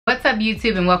up,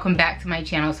 YouTube, and welcome back to my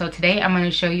channel. So today I'm going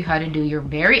to show you how to do your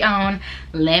very own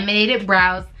laminated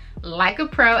brows like a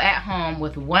pro at home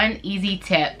with one easy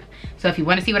tip. So if you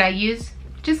want to see what I use,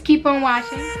 just keep on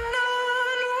watching.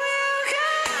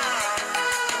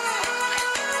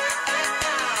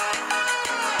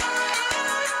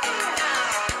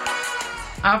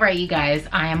 Alright, you guys,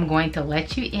 I am going to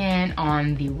let you in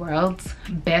on the world's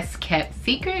best kept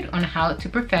secret on how to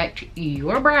perfect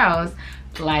your brows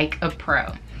like a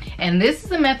pro. And this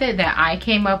is a method that I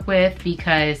came up with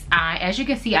because as you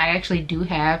can see, I actually do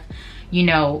have, you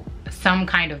know, some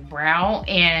kind of brow.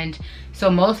 And so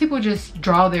most people just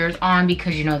draw theirs on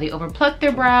because, you know, they over pluck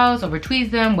their brows, over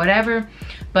tweeze them, whatever.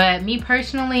 But me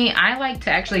personally, I like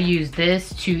to actually use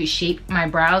this to shape my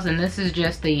brows. And this is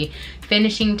just the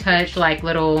finishing touch, like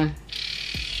little,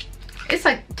 it's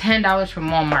like $10 from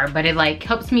Walmart, but it like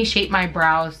helps me shape my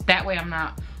brows. That way I'm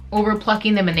not over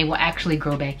plucking them and they will actually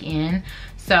grow back in.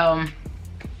 So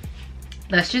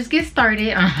let's just get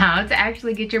started on how to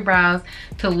actually get your brows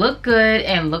to look good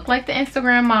and look like the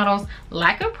Instagram models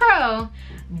like a pro,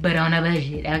 but on a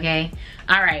budget, okay?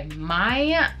 All right,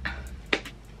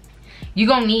 you're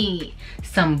gonna need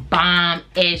some bomb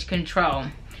edge control.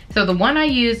 So the one I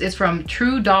use is from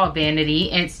True Doll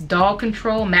Vanity, and it's Doll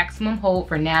Control Maximum Hold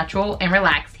for natural and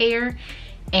relaxed hair,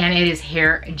 and it is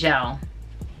hair gel.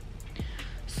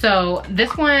 So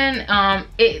this one,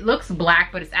 it looks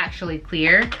black, but it's actually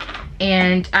clear.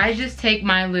 And I just take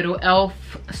my little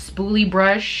e.l.f. spoolie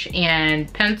brush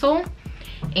and pencil,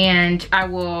 and I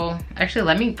will, actually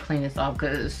let me clean this off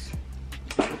because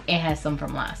it has some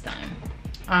from last time.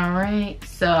 All right,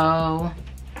 so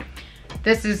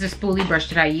this is the spoolie brush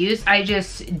that I use. I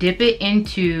just dip it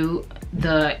into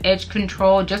the edge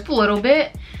control just a little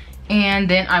bit, and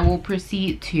then I will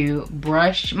proceed to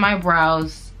brush my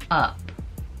brows up.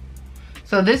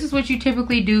 So this is what you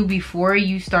typically do before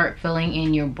you start filling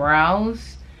in your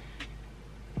brows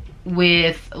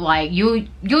with, like,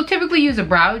 you'll typically use a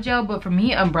brow gel, but for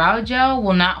me, a brow gel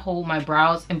will not hold my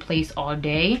brows in place all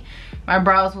day. My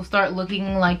brows will start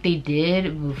looking like they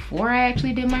did before I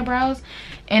actually did my brows.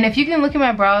 And if you can look at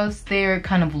my brows, they're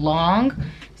kind of long.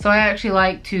 So I actually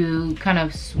like to kind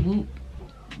of swoop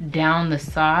down the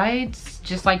sides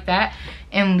just like that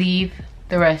and leave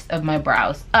the rest of my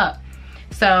brows up.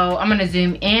 So I'm gonna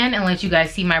zoom in and let you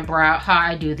guys see my brow, how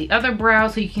I do the other brow,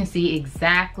 so you can see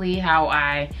exactly how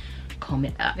I comb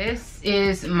it up. This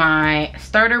is my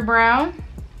starter brow.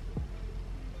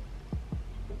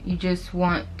 You just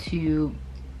want to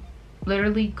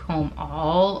literally comb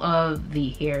all of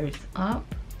the hairs up.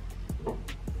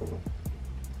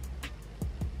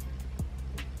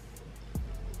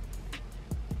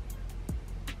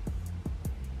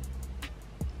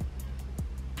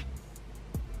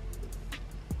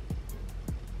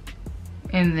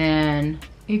 And then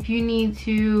if you need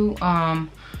to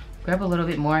grab a little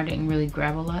bit more, I didn't really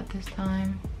grab a lot this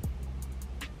time.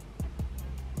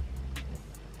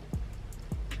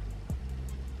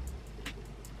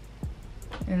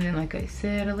 And then, like I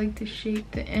said, I like to shape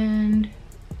the end,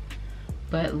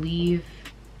 but leave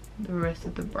the rest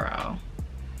of the brow.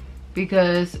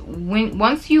 Because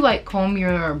once you like comb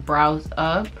your brows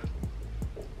up,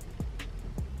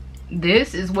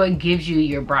 this is what gives you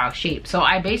your brow shape. So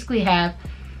I basically have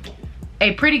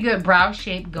a pretty good brow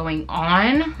shape going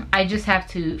on. I just have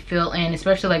to fill in,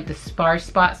 especially like the sparse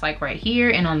spots, like right here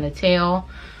and on the tail.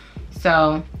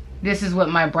 So this is what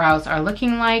my brows are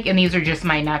looking like, and these are just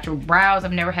my natural brows.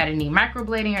 I've never had any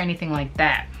microblading or anything like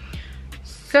that.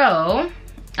 So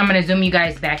I'm gonna zoom you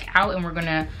guys back out and we're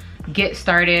gonna get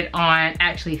started on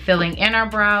actually filling in our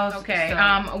brows. Okay,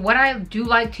 so what I do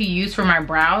like to use for my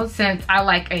brows, since I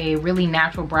like a really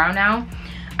natural brow now,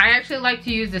 I actually like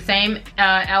to use the same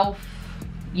e.l.f.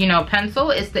 you know, pencil.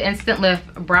 It's the Instant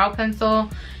Lift brow pencil,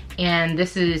 and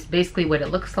this is basically what it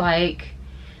looks like.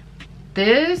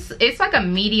 It's like a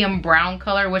medium brown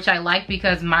color, which I like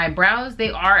because my brows, they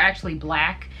are actually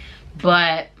black,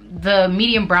 but the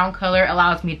medium brown color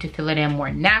allows me to fill it in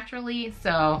more naturally.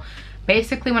 So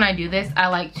basically when I do this, I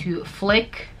like to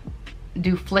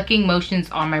do flicking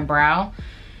motions on my brow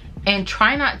and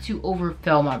try not to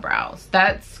overfill my brows.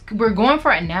 We're going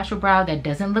for a natural brow that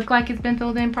doesn't look like it's been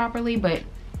filled in properly, but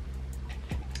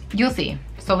you'll see.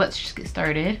 So let's just get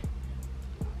started.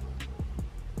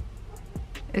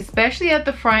 Especially at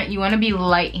the front, you want to be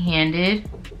light-handed.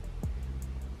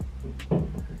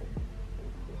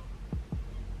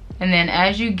 And then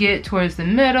as you get towards the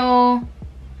middle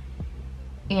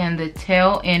and the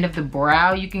tail end of the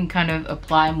brow, you can kind of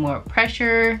apply more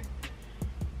pressure.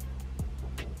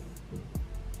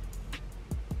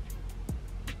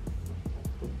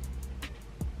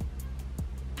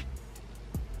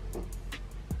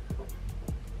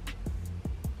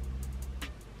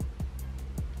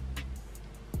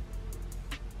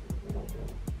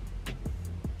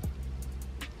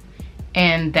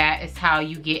 and that is how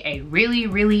you get a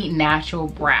really natural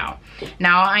brow.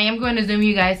 Now I am going to zoom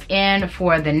you guys in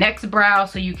for the next brow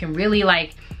so you can really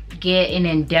like get an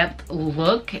in-depth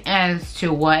look as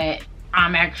to what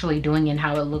I'm actually doing and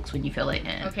how it looks when you fill it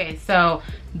in. Okay, so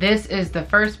this is the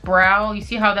first brow. You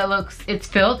see how that looks? It's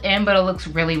filled in, but it looks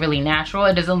really natural.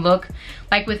 It doesn't look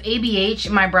like with ABH,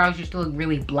 my brows used to look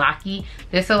really blocky.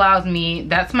 This allows me,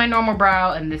 that's my normal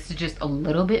brow, and this is just a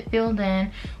little bit filled in.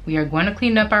 We are going to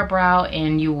clean up our brow,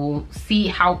 and you will see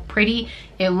how pretty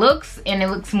it looks, and it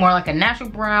looks more like a natural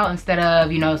brow instead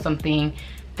of, you know, something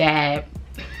that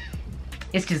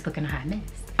it's just looking a hot mess.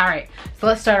 All right, so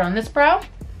let's start on this brow.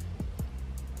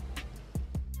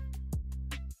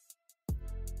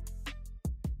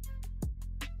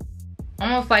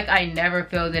 Almost like I never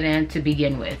filled it in to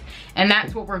begin with. And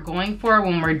that's what we're going for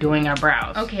when we're doing our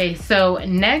brows. Okay, so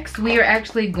next we are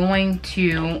actually going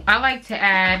to, I like to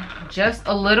add just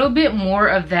a little bit more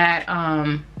of that,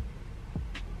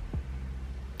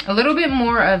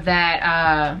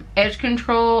 edge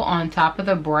control on top of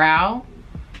the brow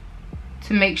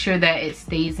to make sure that it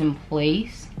stays in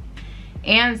place.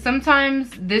 And sometimes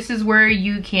this is where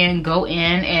you can go in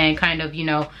and kind of, you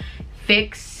know,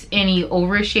 fix any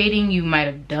over shading you might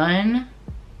have done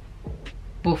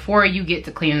before you get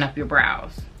to cleaning up your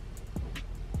brows.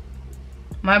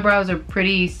 My brows are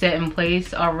pretty set in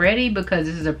place already because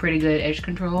this is a pretty good edge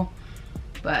control,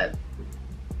 but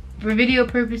for video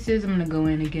purposes I'm gonna go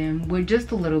in again with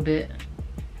just a little bit.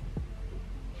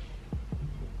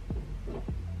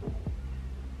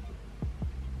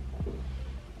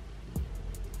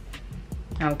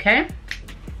 Okay,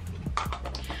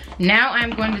 now I'm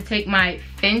going to take my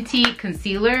Fenty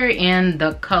concealer in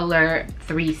the color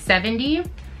 370,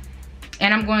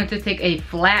 and I'm going to take a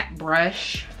flat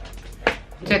brush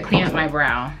to clean up my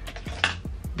brow.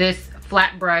 This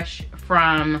flat brush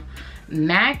from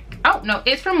MAC, oh no,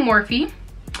 it's from Morphe,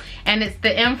 and it's the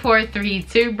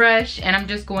M432 brush, and I'm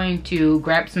just going to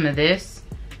grab some of this,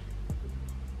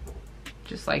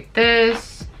 just like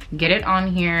this, get it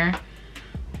on here,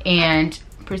 and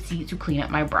proceed to clean up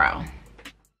my brow.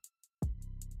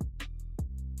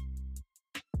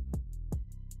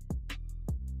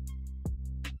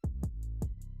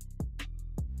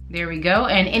 There we go.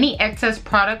 And any excess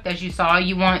product, as you saw,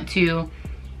 you want to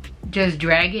just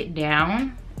drag it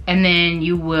down, and then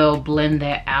you will blend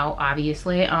that out,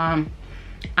 obviously. I'm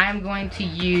going to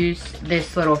use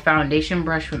this little foundation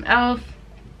brush from e.l.f.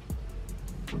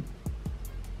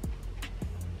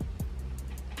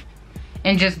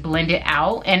 and just blend it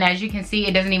out. And as you can see,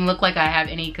 it doesn't even look like I have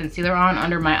any concealer on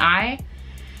under my eye.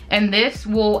 And this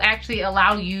will actually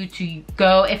allow you to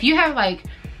go, if you have like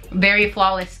very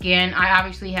flawless skin, I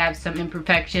obviously have some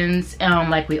imperfections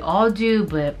like we all do,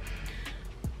 but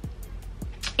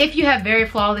if you have very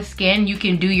flawless skin, you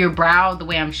can do your brow the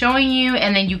way I'm showing you,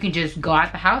 and then you can just go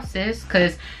out the house, sis,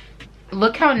 because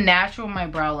look how natural my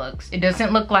brow looks. It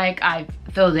doesn't look like I've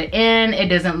filled it in. It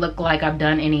doesn't look like I've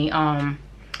done any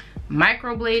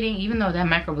microblading, even though that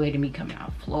microblading be coming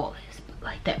out flawless, but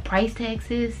like that price tag,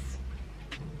 sis.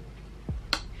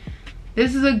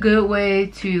 This is a good way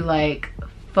to like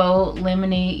faux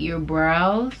laminate your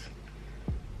brows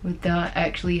without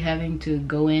actually having to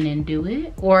go in and do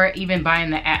it, or even buying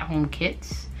the at-home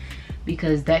kits,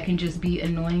 because that can just be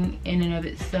annoying in and of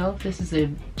itself. This is a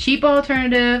cheap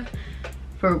alternative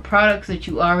for products that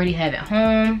you already have at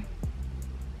home,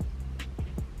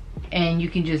 and you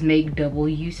can just make double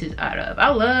uses out of. I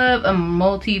love a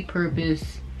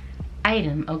multi-purpose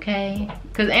item, okay?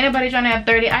 Because ain't nobody trying to have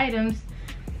 30 items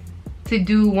to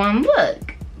do one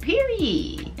look,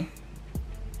 period.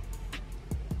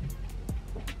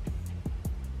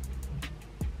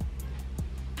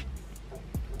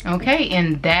 Okay,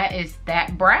 and that is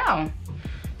that brow.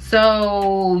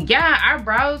 So yeah, our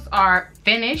brows are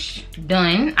finished,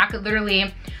 done. I could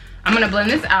literally, I'm gonna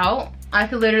blend this out. I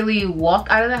could literally walk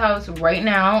out of the house right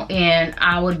now and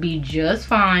I would be just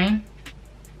fine.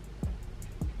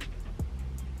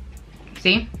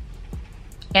 See?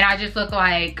 And I just look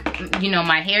like, you know,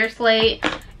 my hair slayed,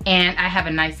 and I have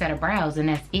a nice set of brows, and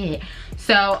that's it.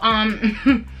 So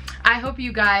I hope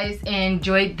you guys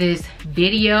enjoyed this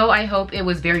video. I hope it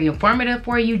was very informative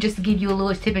for you, just to give you a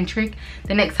little tip and trick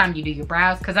the next time you do your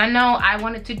brows, because I know I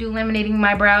wanted to do laminating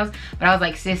my brows, but I was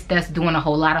like, sis, that's doing a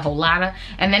whole lot of,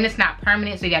 and then it's not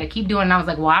permanent, so you got to keep doing it. And I was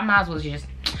like, well, I might as well just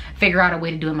figure out a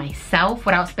way to do it myself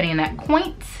without spending that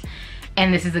coins.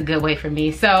 and this is a good way for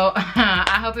me. So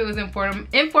I hope it was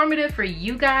informative for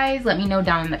you guys. Let me know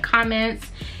down in the comments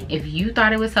if you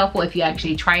thought it was helpful, if you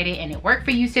actually tried it and it worked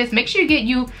for you, sis. Make sure you get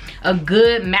you a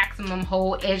good maximum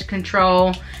hold edge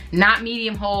control, not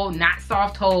medium hold, not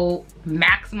soft hold,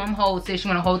 maximum hold, sis. You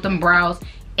want to hold them brows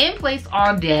in place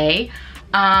all day.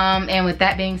 And with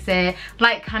that being said,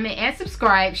 like, comment, and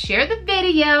subscribe. Share the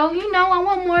video. You know, I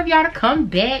want more of y'all to come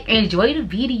back and enjoy the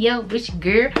video with your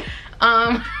girl.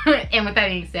 And with that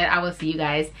being said, I will see you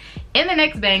guys in the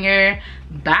next banger.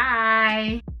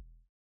 Bye.